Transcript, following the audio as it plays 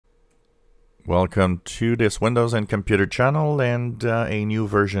Welcome to this Windows and Computer channel, and a new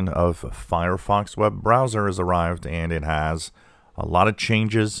version of Firefox web browser has arrived, and it has a lot of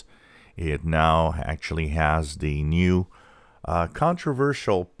changes. It now actually has the new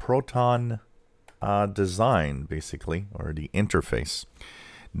controversial Proton design, basically, or the interface.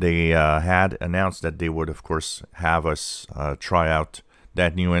 They had announced that they would, of course, have us try out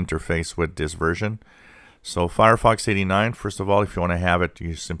that new interface with this version. So Firefox 89, first of all, if you want to have it,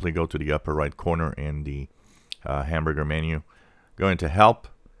 you simply go to the upper right corner in the hamburger menu, go into Help,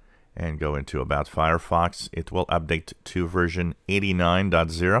 and go into About Firefox. It will update to version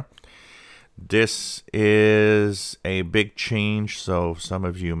 89.0. This is a big change, so some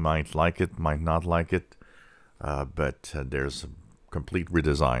of you might like it, might not like it, but there's a complete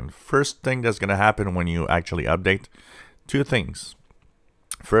redesign. First thing that's going to happen when you actually update, two things.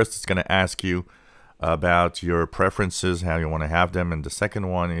 First, it's going to ask you about your preferences, how you want to have them, and the second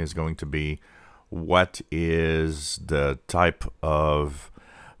one is going to be what is the type of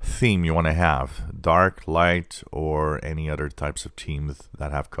theme you want to have, dark, light, or any other types of themes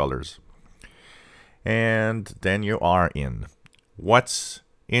that have colors. And then you are in. What's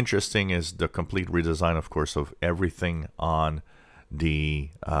interesting is the complete redesign, of course, of everything on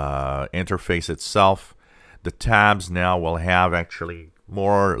the interface itself. The tabs now will have actually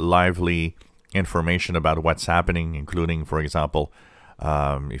more lively information about what's happening, including, for example,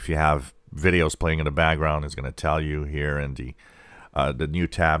 if you have videos playing in the background, it's going to tell you here in the new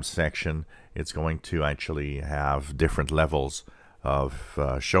tabs section. It's going to actually have different levels of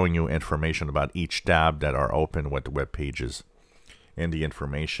showing you information about each tab that are open with the web pages and the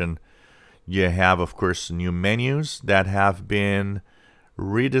information. You have, of course, new menus that have been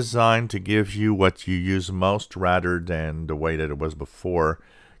redesigned to give you what you use most rather than the way that it was before,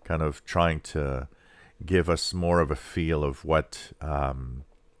 kind of trying to give us more of a feel of what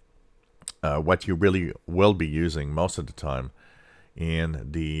you really will be using most of the time in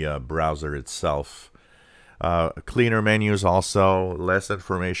the browser itself. Cleaner menus, also less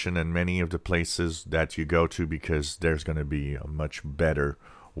information in many of the places that you go to, because there's going to be a much better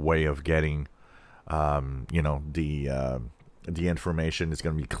way of getting the information is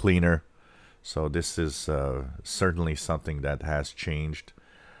going to be cleaner. So this is certainly something that has changed.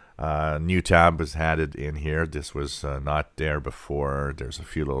 New tab was added in here. This was not there before. There's a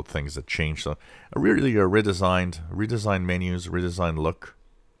few little things that changed. So really redesigned menus, redesigned look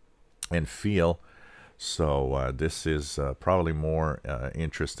and feel. So this is probably more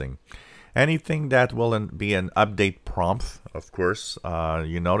interesting. Anything that will be an update prompt, of course.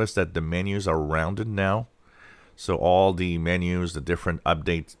 You notice that the menus are rounded now. So all the menus, the different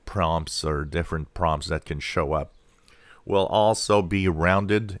update prompts or different prompts that can show up will also be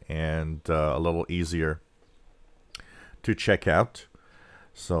rounded and a little easier to check out.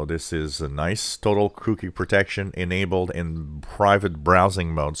 So this is a nice. Total cookie protection enabled in private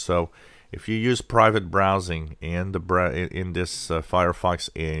browsing mode. So if you use private browsing in this Firefox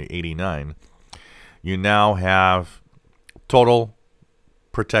 89, you now have total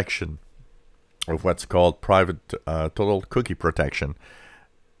protection of what's called private total cookie protection.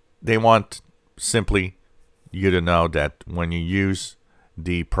 They want simply you to know that when you use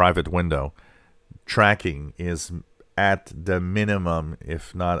the private window, tracking is at the minimum,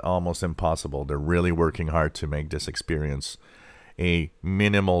 if not almost impossible. They're really working hard to make this experience a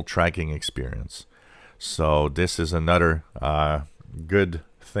minimal tracking experience. So this is another good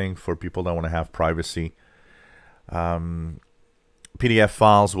thing for people that want to have privacy. PDF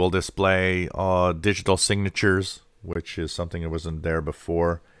files will display digital signatures, which is something that wasn't there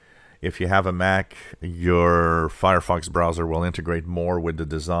before. If you have a Mac, your Firefox browser will integrate more with the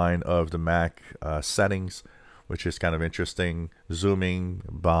design of the Mac settings, which is kind of interesting. Zooming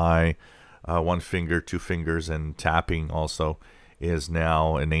by one finger, two fingers, and tapping also is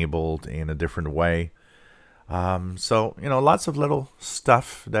now enabled in a different way. So, lots of little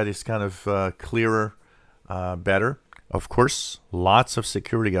stuff that is kind of clearer, better. Of course, lots of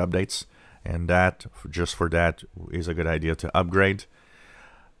security updates, and that, just for that, is a good idea to upgrade.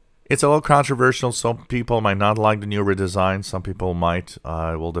 It's a little controversial. Some people might not like the new redesign. Some people might.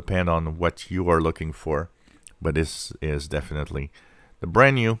 It will depend on what you are looking for. But this is definitely the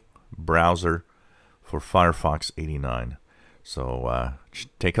brand new browser for Firefox 89. So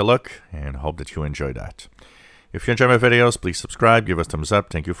take a look and hope that you enjoy that. If you enjoy my videos, please subscribe, give us a thumbs up.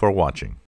 Thank you for watching.